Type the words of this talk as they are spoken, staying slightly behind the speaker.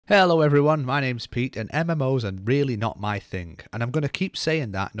Hello everyone, my name's Pete and MMOs are really not my thing, and I'm going to keep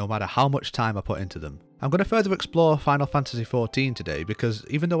saying that no matter how much time I put into them. I'm going to further explore Final Fantasy XIV today because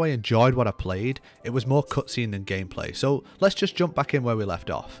even though I enjoyed what I played, it was more cutscene than gameplay, so let's just jump back in where we left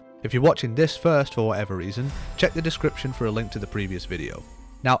off. If you're watching this first for whatever reason, check the description for a link to the previous video.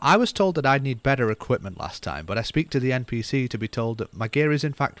 Now, I was told that I'd need better equipment last time, but I speak to the NPC to be told that my gear is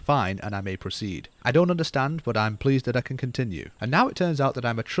in fact fine and I may proceed. I don't understand, but I'm pleased that I can continue. And now it turns out that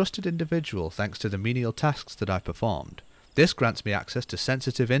I'm a trusted individual thanks to the menial tasks that I've performed. This grants me access to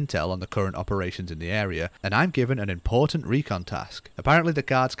sensitive intel on the current operations in the area, and I'm given an important recon task. Apparently the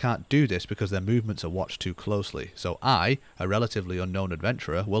guards can't do this because their movements are watched too closely, so I, a relatively unknown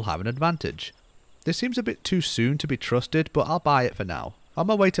adventurer, will have an advantage. This seems a bit too soon to be trusted, but I'll buy it for now. On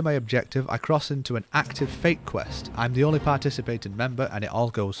my way to my objective, I cross into an active fate quest. I'm the only participating member and it all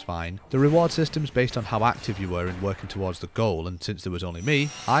goes fine. The reward system's based on how active you were in working towards the goal, and since there was only me,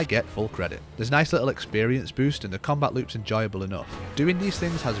 I get full credit. There's a nice little experience boost and the combat loop's enjoyable enough. Doing these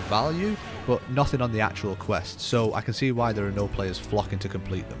things has value, but nothing on the actual quest, so I can see why there are no players flocking to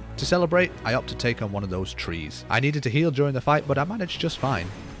complete them. To celebrate, I opt to take on one of those trees. I needed to heal during the fight, but I managed just fine.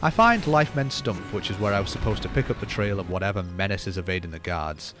 I find Lifemen's Stump, which is where I was supposed to pick up the trail of whatever menace is evading the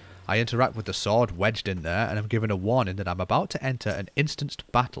guards. I interact with the sword wedged in there, and I'm given a warning that I'm about to enter an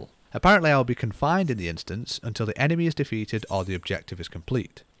instanced battle. Apparently I will be confined in the instance until the enemy is defeated or the objective is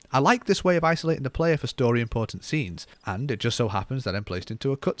complete. I like this way of isolating the player for story important scenes, and it just so happens that I'm placed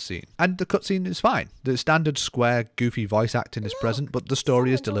into a cutscene. And the cutscene is fine. The standard square, goofy voice acting is present, but the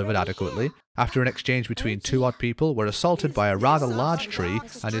story is delivered adequately. After an exchange between two odd people, we're assaulted by a rather large tree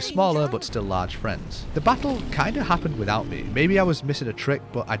and his smaller but still large friends. The battle kinda happened without me. Maybe I was missing a trick,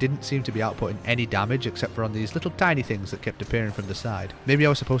 but I didn't seem to be outputting any damage except for on these little tiny things that kept appearing from the side. Maybe I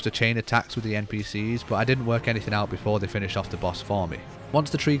was supposed to chain attacks with the NPCs, but I didn't work anything out before they finished off the boss for me. Once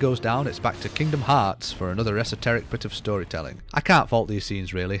the tree goes down, it's back to Kingdom Hearts for another esoteric bit of storytelling. I can't fault these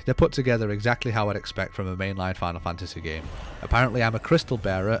scenes really, they're put together exactly how I'd expect from a mainline Final Fantasy game. Apparently I'm a crystal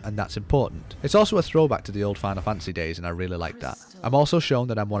bearer and that's important. It's also a throwback to the old Final Fantasy days and I really like that. I'm also shown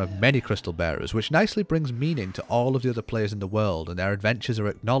that I'm one of many crystal bearers, which nicely brings meaning to all of the other players in the world and their adventures are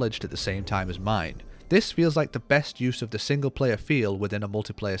acknowledged at the same time as mine. This feels like the best use of the single player feel within a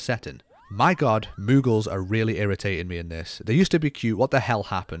multiplayer setting. My god, Moogles are really irritating me in this. They used to be cute, what the hell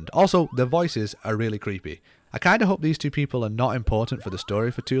happened? Also, their voices are really creepy. I kinda hope these two people are not important for the story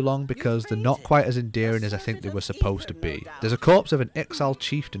for too long because they're not quite as endearing as I think they were supposed to be. There's a corpse of an XIV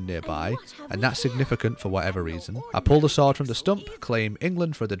chieftain nearby, and that's significant for whatever reason. I pull the sword from the stump, claim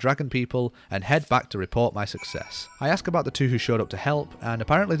England for the dragon people, and head back to report my success. I ask about the two who showed up to help, and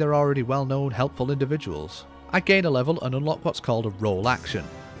apparently they're already well-known, helpful individuals. I gain a level and unlock what's called a role action.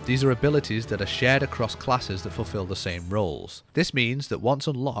 These are abilities that are shared across classes that fulfill the same roles. This means that once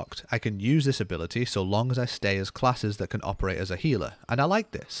unlocked, I can use this ability so long as I stay as classes that can operate as a healer, and I like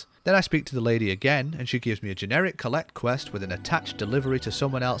this. Then I speak to the lady again, and she gives me a generic collect quest with an attached delivery to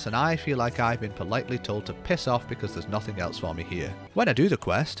someone else, and I feel like I've been politely told to piss off because there's nothing else for me here. When I do the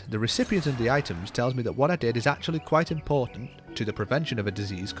quest, the recipient of the items tells me that what I did is actually quite important to the prevention of a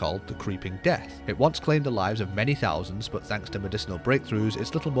disease called the Creeping Death. It once claimed the lives of many thousands, but thanks to medicinal breakthroughs,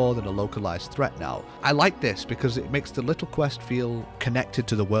 it's little more than a localized threat now. I like this because it makes the little quest feel connected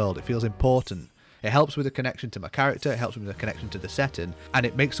to the world, it feels important. It helps with the connection to my character, it helps with the connection to the setting, and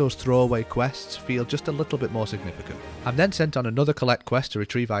it makes those throwaway quests feel just a little bit more significant. I'm then sent on another collect quest to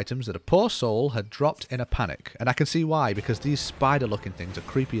retrieve items that a poor soul had dropped in a panic, and I can see why, because these spider-looking things are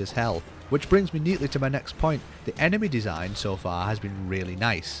creepy as hell. Which brings me neatly to my next point. The enemy design so far has been really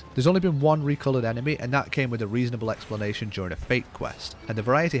nice. There's only been one recolored enemy, and that came with a reasonable explanation during a fate quest, and the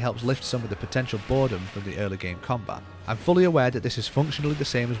variety helps lift some of the potential boredom from the early game combat. I'm fully aware that this is functionally the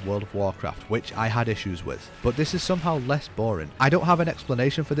same as World of Warcraft, which I had issues with, but this is somehow less boring. I don't have an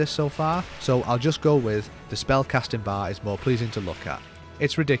explanation for this so far, so I'll just go with the spell casting bar is more pleasing to look at.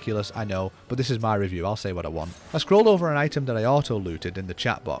 It's ridiculous, I know, but this is my review, I'll say what I want. I scrolled over an item that I auto-looted in the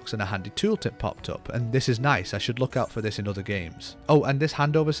chat box and a handy tooltip popped up, and this is nice, I should look out for this in other games. Oh, and this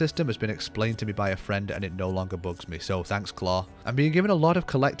handover system has been explained to me by a friend and it no longer bugs me, so thanks Claw. I'm being given a lot of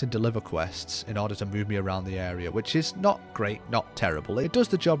collect and deliver quests in order to move me around the area, which is not great, not terrible. It does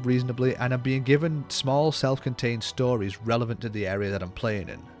the job reasonably, and I'm being given small self-contained stories relevant to the area that I'm playing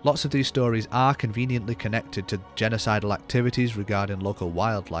in. Lots of these stories are conveniently connected to genocidal activities regarding local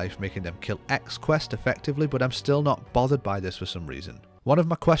wildlife, making them kill X quest effectively, but I'm still not bothered by this for some reason. One of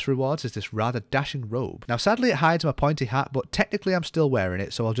my quest rewards is this rather dashing robe. Now sadly it hides my pointy hat, but technically I'm still wearing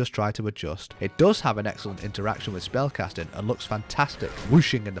it, so I'll just try to adjust. It does have an excellent interaction with spellcasting and looks fantastic,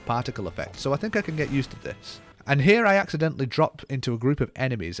 whooshing in the particle effect, so I think I can get used to this. And here I accidentally dropped into a group of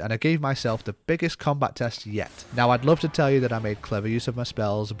enemies and I gave myself the biggest combat test yet. Now I'd love to tell you that I made clever use of my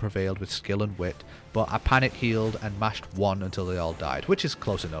spells and prevailed with skill and wit, but I panic healed and mashed 1 until they all died, which is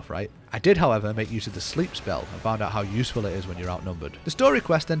close enough, right? I did, however, make use of the sleep spell and found out how useful it is when you're outnumbered. The story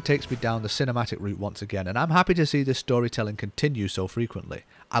quest then takes me down the cinematic route once again, and I'm happy to see this storytelling continue so frequently.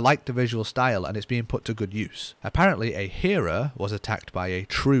 I like the visual style and it's being put to good use. Apparently a Hera was attacked by a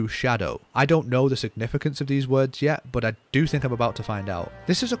true shadow. I don't know the significance of these words yet, but I do think I'm about to find out.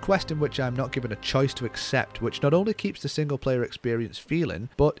 This is a quest in which I'm not given a choice to accept, which not only keeps the single player experience feeling,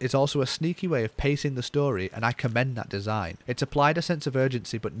 but it's also a sneaky way of pacing the story, and I commend that design. It's applied a sense of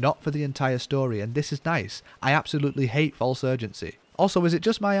urgency, but not for the entire story, and this is nice. I absolutely hate false urgency. Also, is it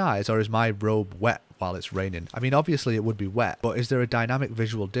just my eyes, or is my robe wet while it's raining? I mean, obviously it would be wet, but is there a dynamic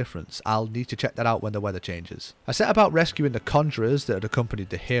visual difference? I'll need to check that out when the weather changes. I set about rescuing the conjurers that had accompanied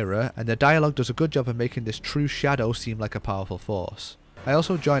the Hera, and the dialogue does a good job of making this true shadow seem like a powerful force. I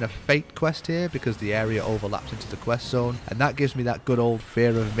also join a fate quest here because the area overlaps into the quest zone, and that gives me that good old fear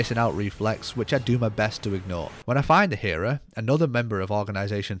of missing out reflex, which I do my best to ignore. When I find the Hera, another member of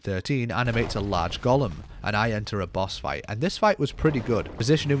Organization 13 animates a large golem, and I enter a boss fight, and this fight was pretty good.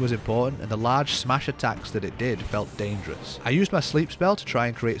 Positioning was important, and the large smash attacks that it did felt dangerous. I used my sleep spell to try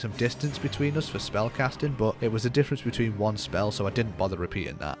and create some distance between us for spell casting, but it was the difference between one spell, so I didn't bother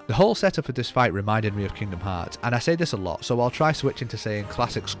repeating that. The whole setup of this fight reminded me of Kingdom Hearts, and I say this a lot, so I'll try switching to saying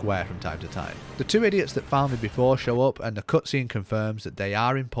classic square from time to time. The 2 idiots that found me before show up, and the cutscene confirms that they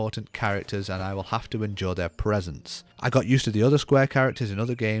are important characters and I will have to endure their presence. I got used to the other square characters in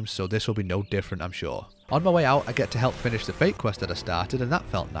other games, so this will be no different, I'm sure. On my way out, I get to help finish the fate quest that I started, and that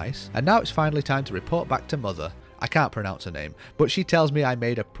felt nice. And now it's finally time to report back to Mother. I can't pronounce her name, but she tells me I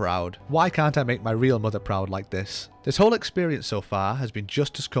made her proud. Why can't I make my real mother proud like this? This whole experience so far has been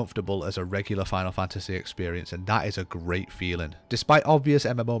just as comfortable as a regular Final Fantasy experience, and that is a great feeling. Despite obvious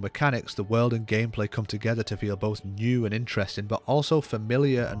MMO mechanics, the world and gameplay come together to feel both new and interesting, but also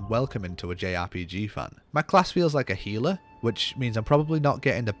familiar and welcoming to a JRPG fan. My class feels like a healer, which means I'm probably not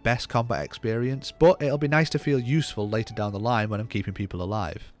getting the best combat experience, but it'll be nice to feel useful later down the line when I'm keeping people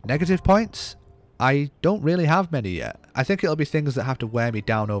alive. Negative points? I don't really have many yet. I think it'll be things that have to wear me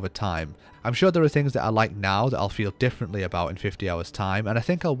down over time. I'm sure there are things that I like now that I'll feel differently about in 50 hours time, and I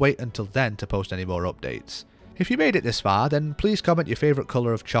think I'll wait until then to post any more updates. If you made it this far, then please comment your favourite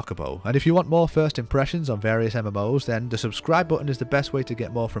colour of Chocobo, and if you want more first impressions on various MMOs, then the subscribe button is the best way to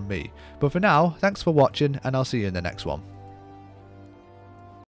get more from me. But for now, thanks for watching, and I'll see you in the next one.